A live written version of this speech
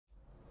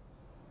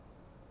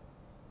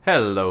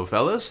Hello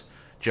fellas,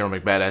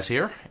 GeneralMcBadass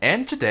here,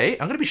 and today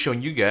I'm going to be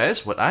showing you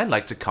guys what I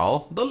like to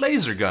call the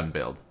laser gun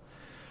build.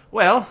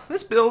 Well,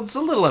 this build's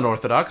a little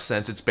unorthodox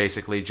since it's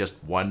basically just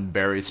one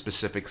very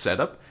specific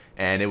setup,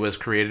 and it was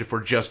created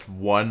for just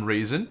one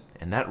reason,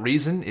 and that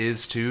reason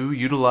is to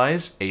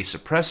utilize a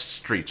suppressed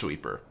street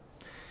sweeper.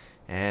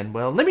 And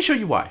well, let me show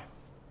you why.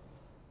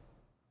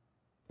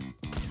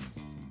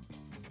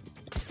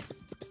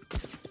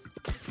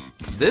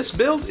 This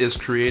build is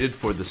created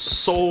for the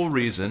sole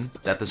reason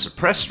that the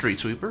suppressed street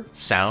sweeper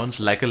sounds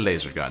like a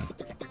laser gun.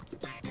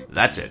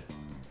 That's it.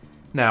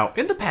 Now,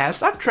 in the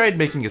past, I've tried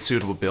making a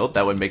suitable build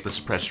that would make the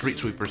suppressed street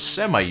sweeper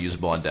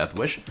semi-usable on Death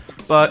Wish,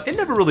 but it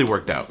never really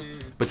worked out.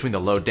 Between the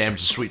low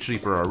damage the street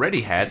sweeper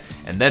already had,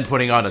 and then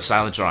putting on a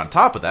silencer on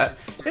top of that,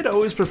 it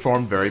always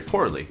performed very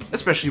poorly,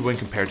 especially when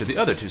compared to the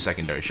other two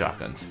secondary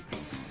shotguns.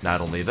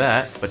 Not only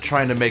that, but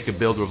trying to make a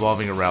build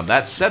revolving around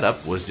that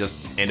setup was just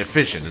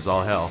inefficient as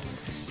all hell.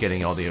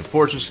 Getting all the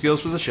enforcer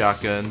skills for the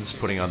shotguns,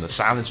 putting on the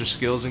silencer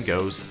skills and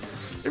ghost,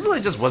 it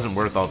really just wasn't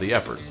worth all the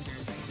effort.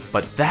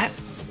 But that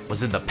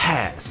was in the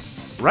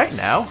past. Right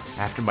now,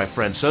 after my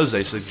friend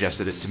Soze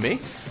suggested it to me,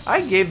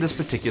 I gave this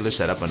particular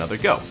setup another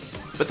go,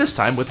 but this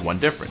time with one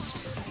difference.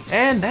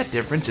 And that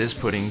difference is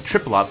putting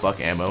triple-aught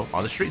buck ammo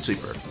on the street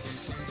sweeper.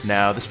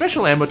 Now, the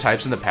special ammo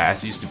types in the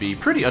past used to be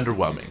pretty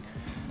underwhelming.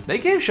 They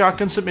gave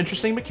shotguns some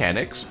interesting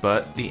mechanics,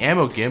 but the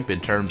ammo gimp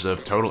in terms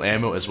of total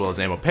ammo as well as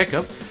ammo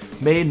pickup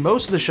made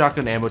most of the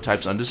shotgun ammo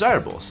types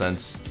undesirable,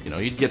 since,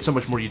 you'd get so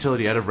much more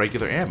utility out of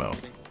regular ammo.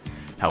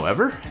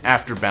 However,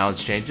 after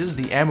balance changes,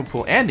 the ammo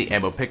pool and the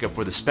ammo pickup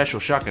for the special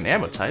shotgun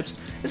ammo types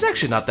is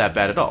actually not that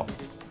bad at all.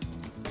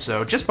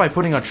 So just by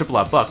putting on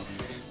triple-aught buck,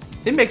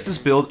 it makes this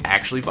build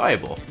actually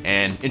viable,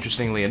 and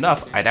interestingly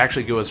enough, I'd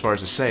actually go as far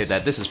as to say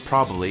that this is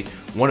probably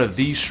one of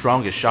the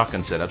strongest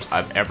shotgun setups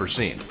I've ever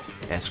seen.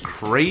 It has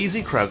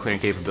crazy crowd clearing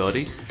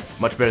capability,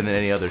 much better than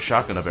any other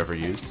shotgun I've ever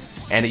used,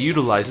 and it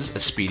utilizes a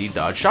speedy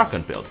dodge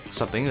shotgun build,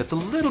 something that's a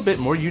little bit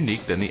more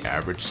unique than the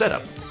average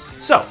setup.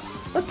 So,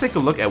 let's take a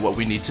look at what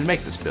we need to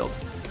make this build.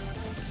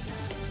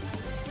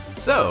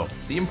 So,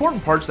 the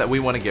important parts that we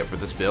want to get for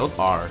this build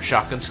are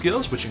shotgun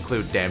skills, which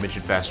include damage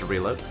and faster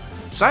reload,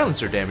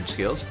 silencer damage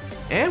skills,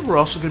 and we're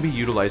also going to be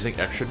utilizing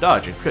extra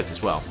dodge and crits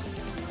as well.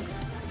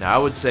 Now, I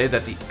would say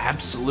that the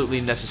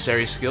absolutely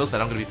necessary skills that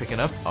I'm going to be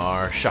picking up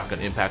are shotgun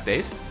impact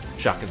ace,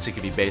 shotgun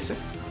CQB basic,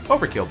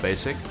 overkill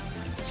basic,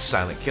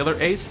 silent killer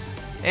ace,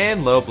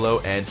 and low blow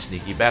and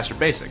sneaky bastard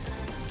basic.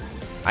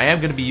 I am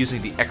going to be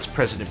using the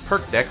ex-president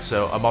perk deck,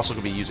 so I'm also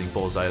going to be using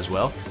bullseye as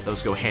well.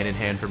 Those go hand in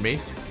hand for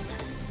me.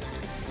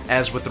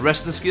 As with the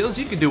rest of the skills,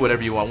 you can do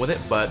whatever you want with it,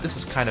 but this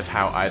is kind of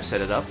how I've set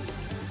it up.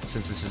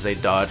 Since this is a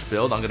dodge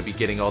build, I'm going to be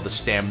getting all the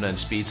stamina and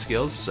speed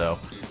skills, so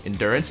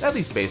endurance, at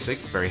least basic,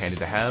 very handy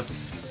to have.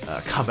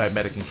 Combat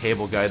medic and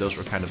cable guy, those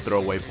were kind of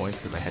throwaway points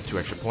because I had 2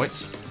 extra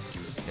points.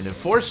 An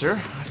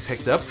enforcer, I've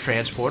picked up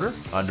transporter,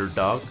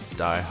 underdog,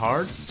 die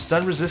hard,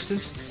 stun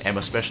resistance,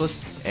 ammo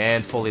specialist,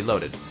 and fully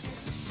loaded.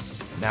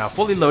 Now,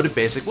 fully loaded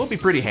basic will be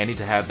pretty handy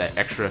to have that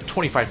extra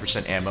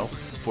 25% ammo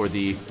for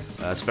the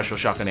special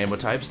shotgun ammo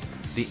types.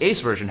 The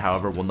ace version,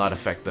 however, will not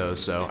affect those,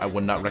 so I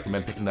would not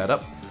recommend picking that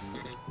up.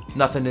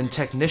 Nothing in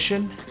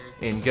technician,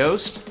 in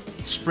ghost,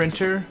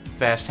 sprinter,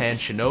 fast hand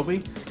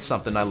shinobi,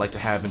 something I like to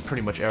have in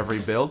pretty much every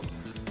build.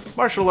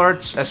 Martial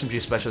arts,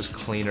 SMG specialist,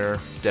 cleaner,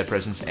 dead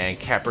presence, and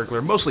cat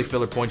burglar, mostly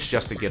filler points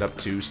just to get up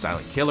to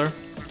silent killer.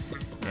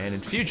 And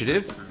in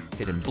fugitive,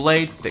 hidden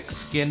blade, thick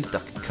skin,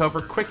 duck and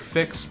cover, quick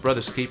fix,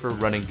 brother's keeper,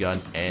 running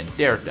gun, and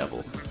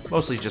daredevil.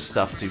 Mostly just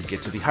stuff to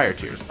get to the higher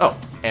tiers. Oh,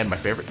 and my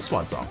favorite, the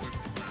swan song.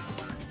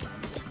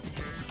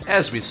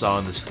 As we saw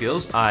in the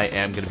skills, I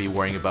am going to be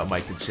worrying about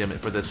my concealment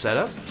for this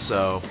setup,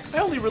 so I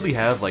only really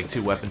have like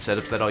 2 weapon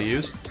setups that I'll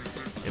use.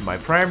 In my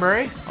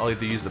primary, I'll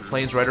either use the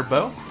Planesrider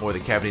bow or the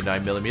Cavity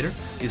 9mm.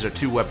 These are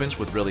 2 weapons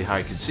with really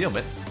high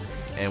concealment.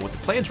 And with the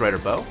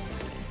Planesrider bow,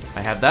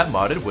 I have that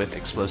modded with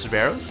explosive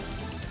arrows.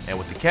 And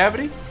with the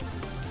Cavity,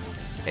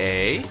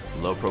 a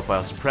low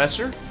profile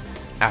suppressor,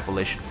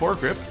 Appellation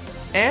foregrip,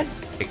 and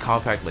a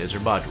compact laser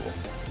module.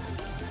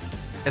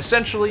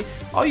 Essentially,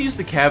 I'll use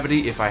the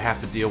Cavity if I have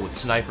to deal with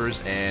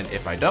snipers, and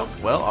if I don't,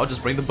 well, I'll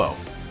just bring the bow.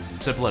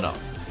 Simple enough.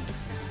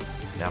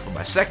 Now for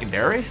my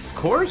secondary, of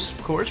course,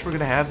 we're going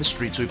to have the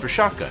Street Sweeper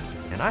Shotgun.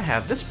 And I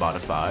have this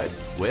modified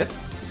with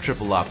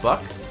triple-aught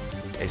buck,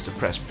 a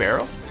suppressed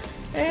barrel,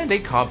 and a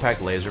compact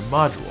laser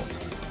module.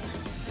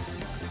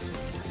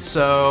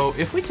 So,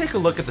 if we take a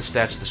look at the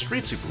stats of the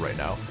Street Sweeper right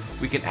now,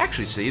 we can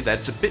actually see that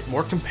it's a bit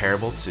more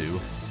comparable to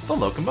the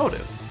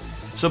Locomotive.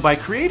 So by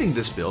creating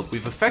this build,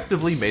 we've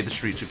effectively made the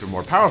Street Sweeper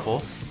more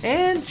powerful,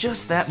 and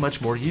just that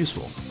much more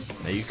useful.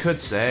 Now you could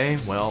say,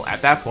 well,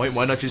 at that point,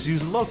 why not just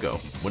use the Loco?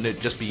 Wouldn't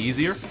it just be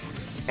easier?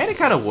 And it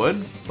kind of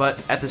would, but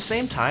at the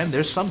same time,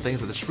 there's some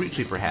things that the Street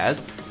Sweeper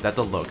has that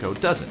the Loco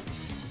doesn't.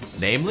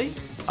 Namely,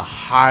 a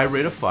high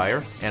rate of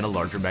fire and a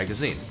larger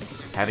magazine.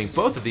 Having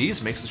both of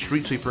these makes the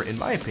Street Sweeper, in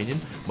my opinion,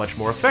 much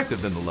more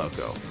effective than the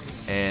Loco.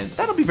 And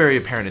that'll be very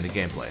apparent in the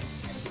gameplay.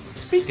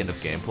 Speaking of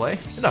gameplay,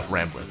 enough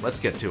rambling, let's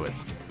get to it.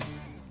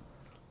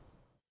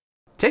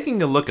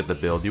 Taking a look at the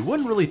build, you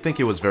wouldn't really think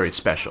it was very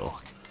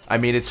special. I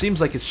mean, it seems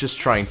like it's just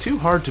trying too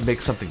hard to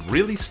make something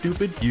really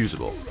stupid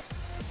usable.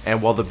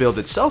 And while the build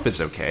itself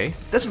is okay,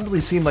 it doesn't really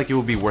seem like it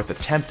would be worth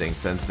attempting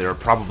since there are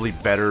probably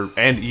better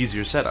and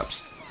easier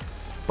setups.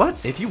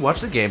 But if you watch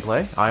the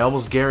gameplay, I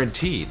almost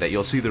guarantee that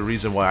you'll see the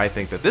reason why I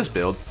think that this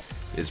build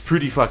is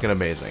pretty fucking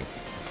amazing.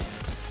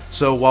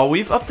 So while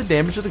we've upped the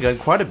damage of the gun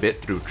quite a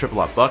bit through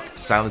triple op buck,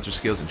 silencer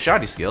skills, and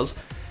shoddy skills,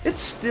 it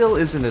still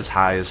isn't as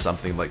high as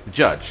something like the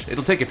Judge.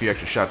 It'll take a few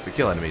extra shots to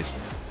kill enemies.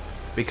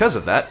 Because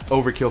of that,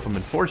 overkill from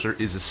Enforcer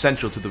is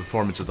essential to the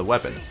performance of the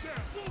weapon.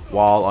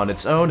 While on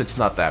its own it's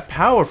not that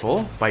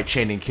powerful, by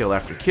chaining kill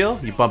after kill,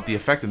 you bump the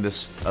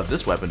effectiveness of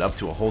this weapon up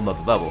to a whole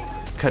nother level,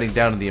 cutting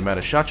down on the amount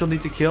of shots you'll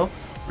need to kill,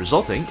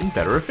 resulting in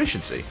better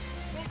efficiency.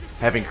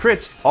 Having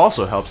crits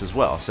also helps as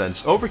well,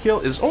 since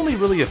overkill is only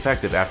really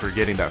effective after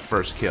getting that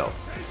first kill.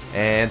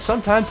 And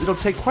sometimes it'll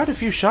take quite a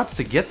few shots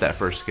to get that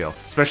first kill,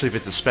 especially if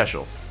it's a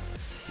special.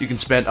 You can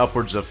spend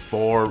upwards of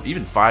 4,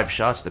 even 5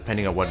 shots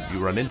depending on what you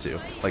run into,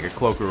 like a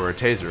cloaker or a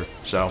taser,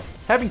 so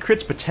having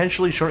crits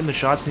potentially shorten the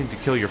shots needed to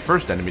kill your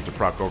first enemy to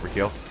proc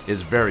overkill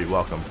is very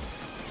welcome.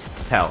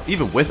 Hell,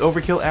 even with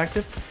overkill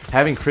active,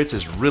 having crits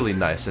is really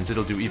nice since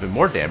it'll do even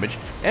more damage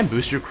and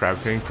boost your crowd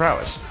clearing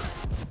prowess.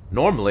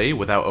 Normally,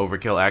 without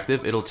overkill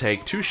active, it'll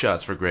take 2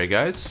 shots for gray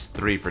guys,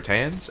 3 for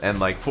tans, and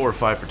like 4 or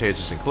 5 for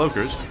tasers and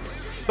cloakers,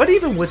 but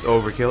even with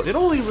overkill, it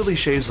only really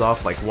shaves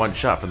off like 1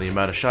 shot from the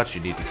amount of shots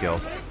you need to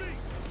kill.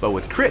 But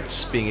with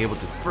crits, being able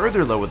to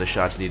further lower the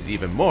shots needed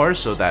even more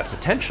so that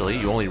potentially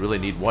you only really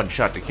need 1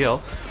 shot to kill,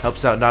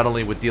 helps out not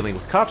only with dealing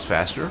with cops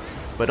faster,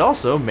 but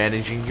also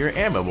managing your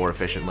ammo more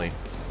efficiently.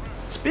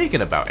 Speaking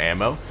about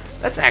ammo,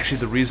 that's actually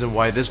the reason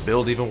why this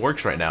build even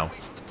works right now.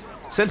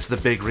 Since the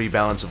big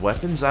rebalance of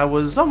weapons, I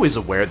was always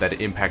aware that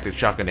it impacted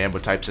shotgun ammo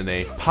types in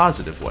a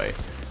positive way,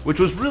 which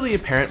was really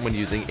apparent when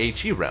using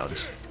HE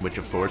rounds, which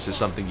of course is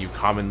something you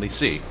commonly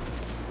see.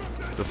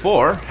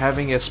 Before,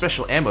 having a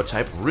special ammo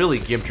type really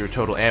gimped your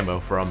total ammo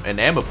from an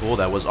ammo pool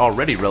that was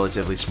already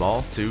relatively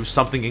small to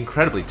something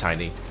incredibly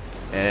tiny.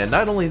 And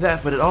not only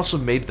that, but it also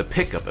made the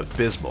pickup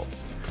abysmal.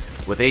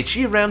 With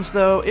HE rounds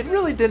though, it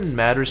really didn't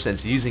matter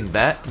since using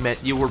that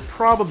meant you were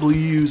probably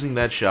using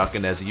that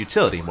shotgun as a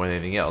utility more than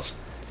anything else,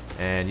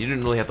 and you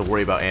didn't really have to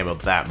worry about ammo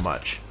that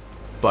much.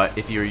 But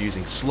if you were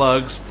using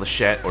slugs,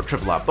 flechette, or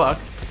triple op buck,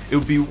 it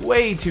would be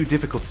way too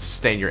difficult to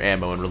sustain your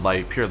ammo and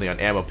rely purely on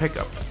ammo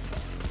pickup.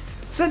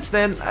 Since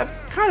then, I've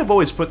kind of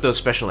always put those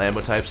special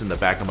ammo types in the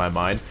back of my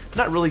mind,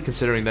 not really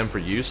considering them for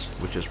use,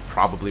 which is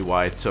probably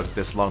why it took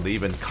this long to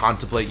even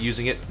contemplate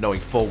using it, knowing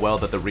full well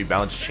that the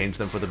rebalance changed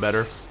them for the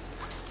better.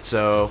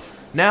 So,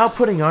 now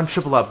putting on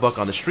triple op buck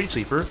on the street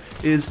sweeper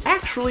is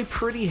actually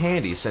pretty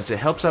handy since it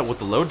helps out with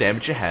the low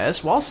damage it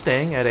has while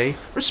staying at a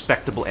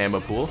respectable ammo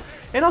pool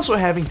and also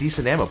having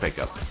decent ammo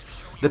pickup.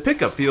 The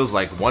pickup feels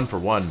like 1 for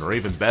 1 or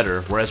even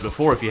better, whereas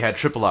before if you had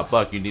triple op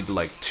buck you needed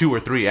like 2 or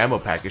 3 ammo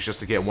packets just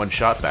to get 1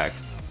 shot back.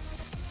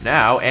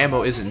 Now,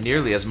 ammo isn't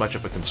nearly as much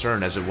of a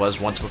concern as it was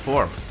once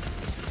before.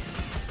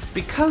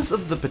 Because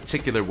of the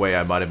particular way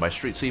I modded my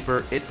street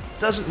sweeper, it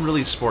doesn't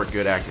really sport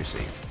good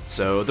accuracy,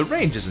 so the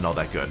range isn't all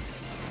that good.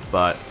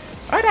 But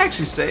I'd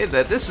actually say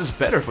that this is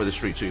better for the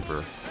street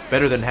sweeper,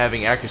 better than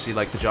having accuracy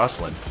like the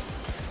Jocelyn.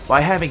 By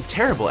having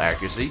terrible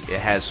accuracy, it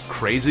has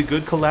crazy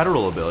good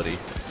collateral ability,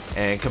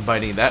 and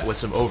combining that with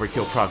some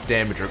overkill proc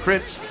damage or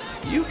crits,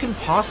 you can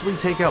possibly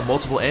take out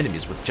multiple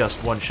enemies with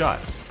just 1 shot.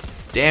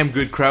 Damn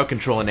good crowd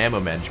control and ammo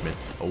management.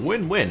 A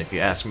win-win if you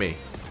ask me.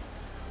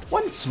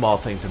 One small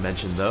thing to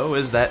mention though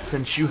is that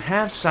since you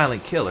have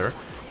Silent Killer,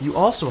 you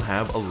also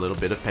have a little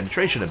bit of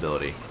penetration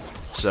ability.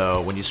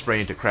 So when you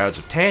spray into crowds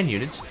of tan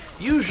units,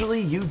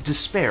 usually you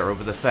despair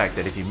over the fact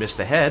that if you miss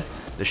the head,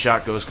 the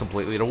shot goes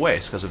completely to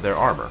waste because of their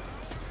armor.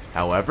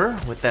 However,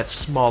 with that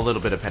small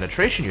little bit of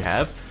penetration you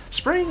have,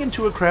 spraying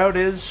into a crowd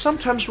is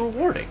sometimes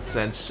rewarding,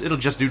 since it'll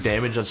just do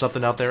damage on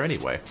something out there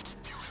anyway.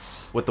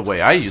 With the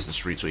way I use the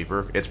street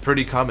sweeper, it's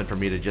pretty common for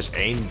me to just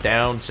aim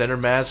down center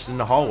mass in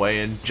the hallway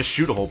and just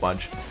shoot a whole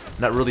bunch,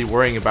 not really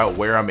worrying about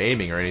where I'm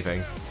aiming or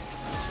anything.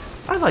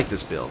 I like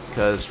this build,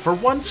 because for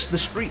once, the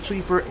street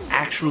sweeper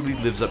actually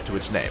lives up to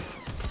its name.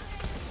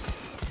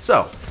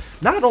 So,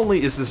 not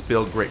only is this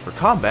build great for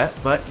combat,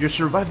 but your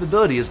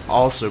survivability is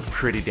also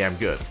pretty damn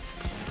good.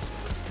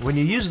 When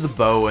you use the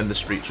bow and the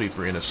street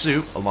sweeper in a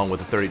suit, along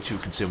with a 32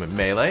 concealment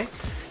melee,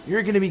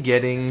 you're going to be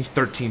getting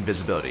 13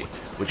 visibility,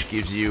 which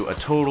gives you a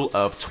total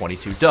of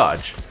 22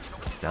 dodge.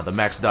 Now the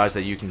max dodge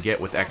that you can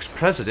get with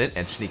Ex-President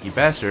and Sneaky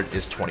Bastard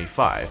is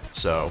 25,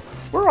 so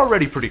we're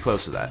already pretty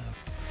close to that.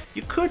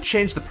 You could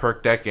change the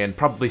perk deck and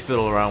probably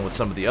fiddle around with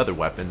some of the other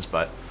weapons,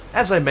 but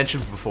as I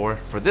mentioned before,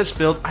 for this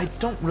build I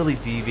don't really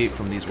deviate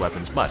from these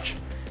weapons much,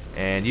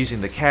 and using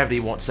the cavity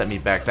won't set me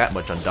back that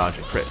much on dodge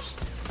and crits.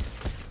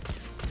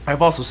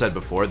 I've also said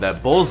before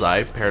that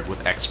Bullseye paired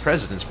with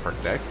Ex-President's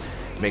perk deck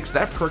makes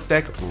that perk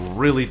deck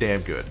really damn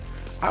good.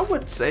 I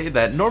would say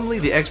that normally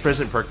the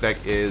Ex-President perk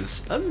deck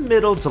is a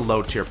middle to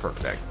low tier perk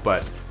deck,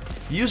 but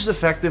used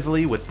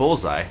effectively with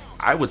Bullseye,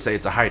 I would say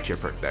it's a high tier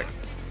perk deck.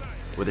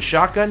 With a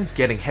shotgun,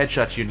 getting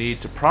headshots you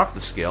need to proc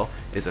the skill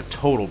is a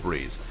total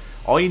breeze.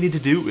 All you need to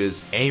do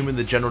is aim in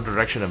the general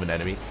direction of an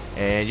enemy,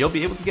 and you'll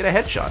be able to get a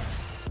headshot.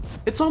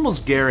 It's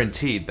almost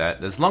guaranteed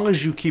that as long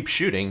as you keep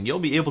shooting, you'll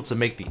be able to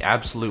make the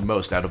absolute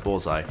most out of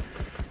Bullseye,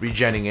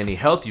 regenning any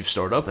health you've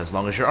stored up as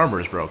long as your armor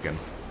is broken.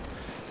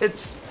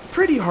 It's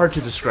pretty hard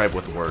to describe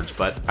with words,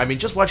 but I mean,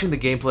 just watching the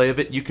gameplay of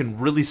it, you can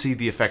really see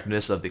the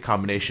effectiveness of the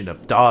combination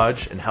of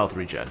dodge and health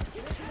regen.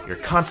 You're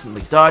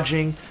constantly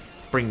dodging,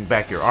 bringing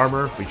back your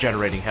armor,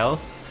 regenerating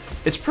health.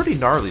 It's pretty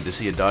gnarly to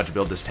see a dodge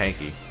build this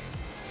tanky.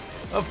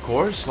 Of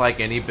course, like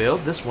any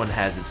build, this one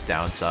has its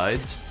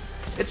downsides.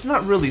 It's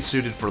not really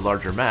suited for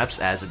larger maps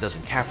as it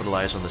doesn't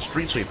capitalize on the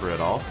street sweeper at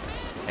all,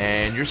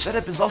 and your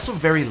setup is also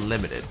very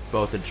limited,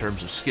 both in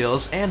terms of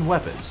skills and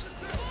weapons.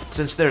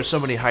 Since there are so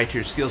many high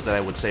tier skills that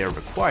I would say are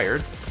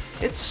required,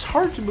 it's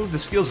hard to move the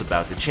skills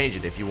about to change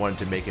it if you wanted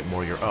to make it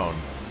more your own.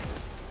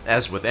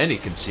 As with any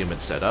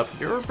concealment setup,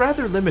 you're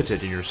rather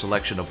limited in your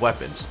selection of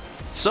weapons,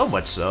 so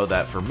much so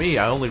that for me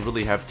I only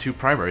really have two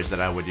primaries that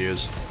I would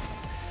use.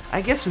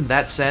 I guess in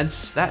that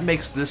sense, that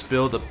makes this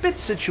build a bit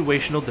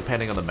situational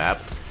depending on the map,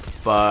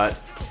 but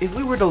if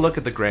we were to look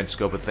at the grand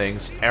scope of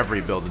things,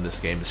 every build in this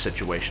game is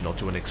situational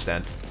to an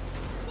extent.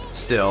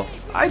 Still,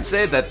 I'd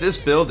say that this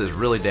build is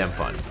really damn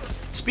fun.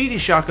 Speedy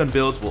shotgun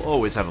builds will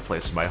always have a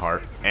place in my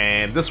heart,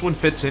 and this one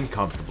fits in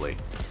comfortably.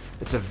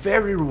 It's a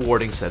very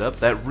rewarding setup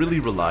that really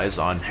relies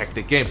on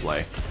hectic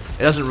gameplay.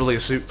 It doesn't really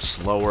suit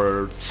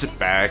slower, sit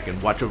back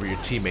and watch over your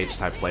teammates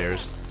type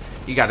players.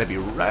 You gotta be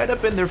right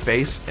up in their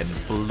face and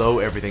blow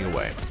everything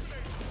away.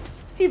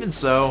 Even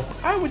so,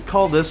 I would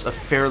call this a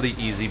fairly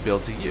easy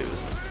build to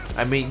use.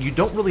 I mean, you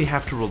don't really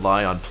have to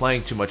rely on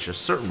playing too much a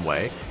certain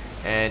way,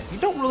 and you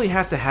don't really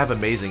have to have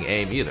amazing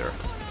aim either.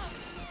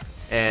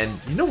 And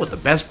you know what the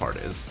best part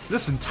is?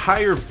 This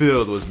entire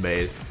build was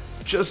made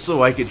just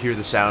so I could hear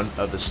the sound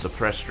of the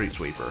suppressed street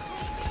sweeper.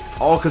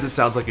 All because it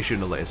sounds like you're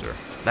shooting a laser.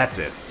 That's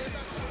it.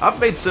 I've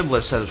made similar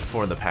setups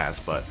before in the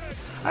past, but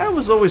I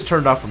was always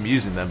turned off from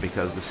using them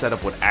because the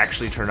setup would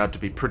actually turn out to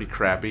be pretty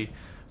crappy.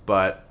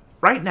 But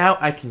right now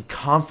I can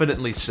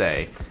confidently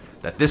say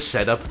that this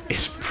setup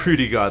is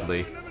pretty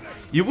godly.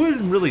 You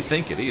wouldn't really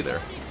think it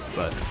either,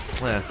 but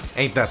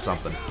ain't that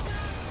something.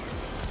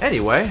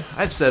 Anyway,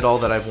 I've said all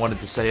that I've wanted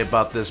to say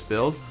about this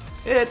build.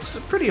 It's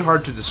pretty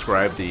hard to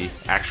describe the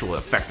actual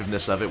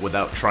effectiveness of it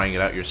without trying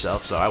it out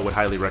yourself, so I would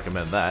highly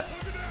recommend that.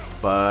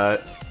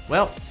 But,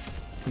 well,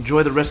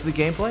 enjoy the rest of the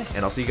gameplay,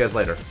 and I'll see you guys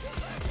later.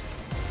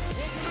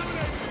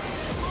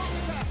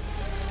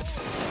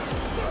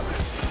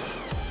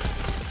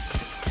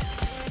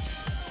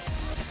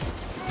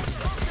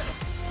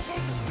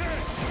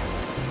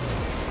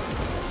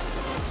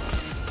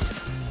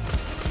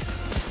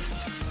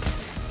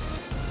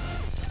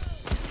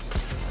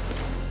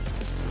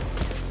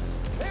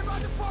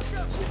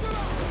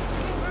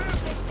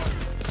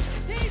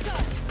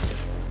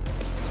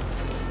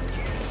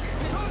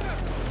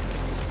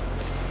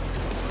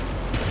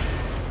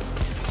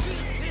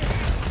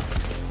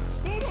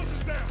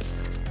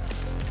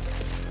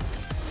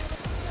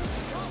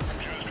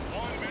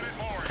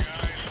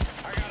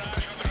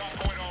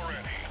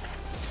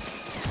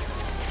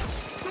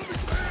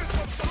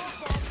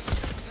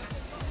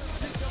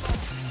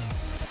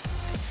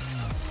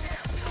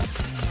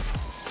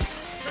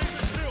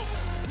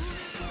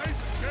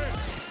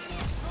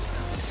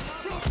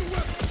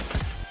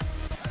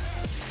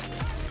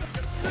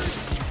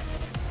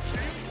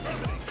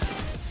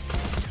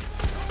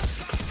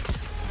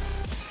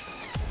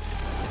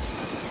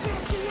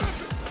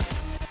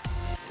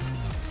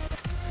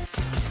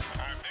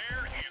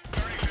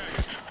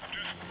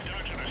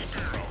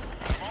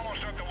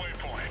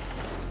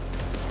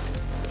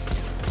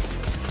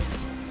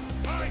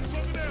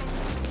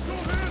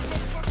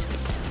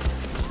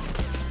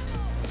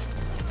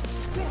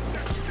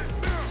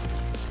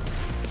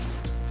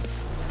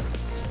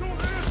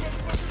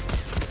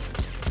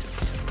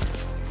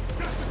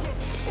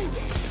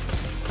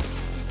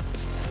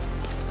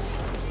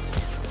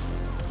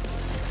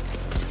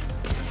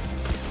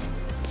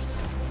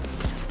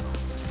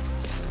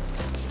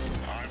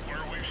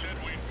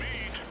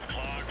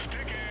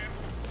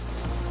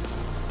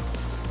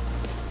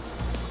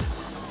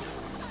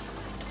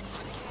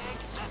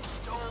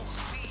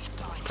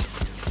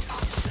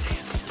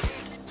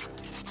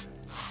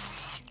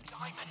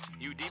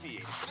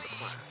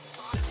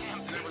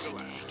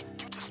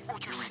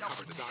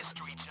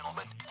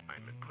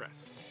 I'm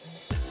impressed.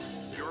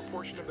 Your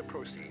portion of the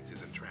proceeds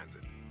is in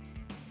transit.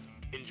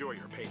 Enjoy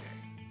your payday.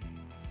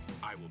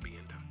 I will be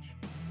in touch.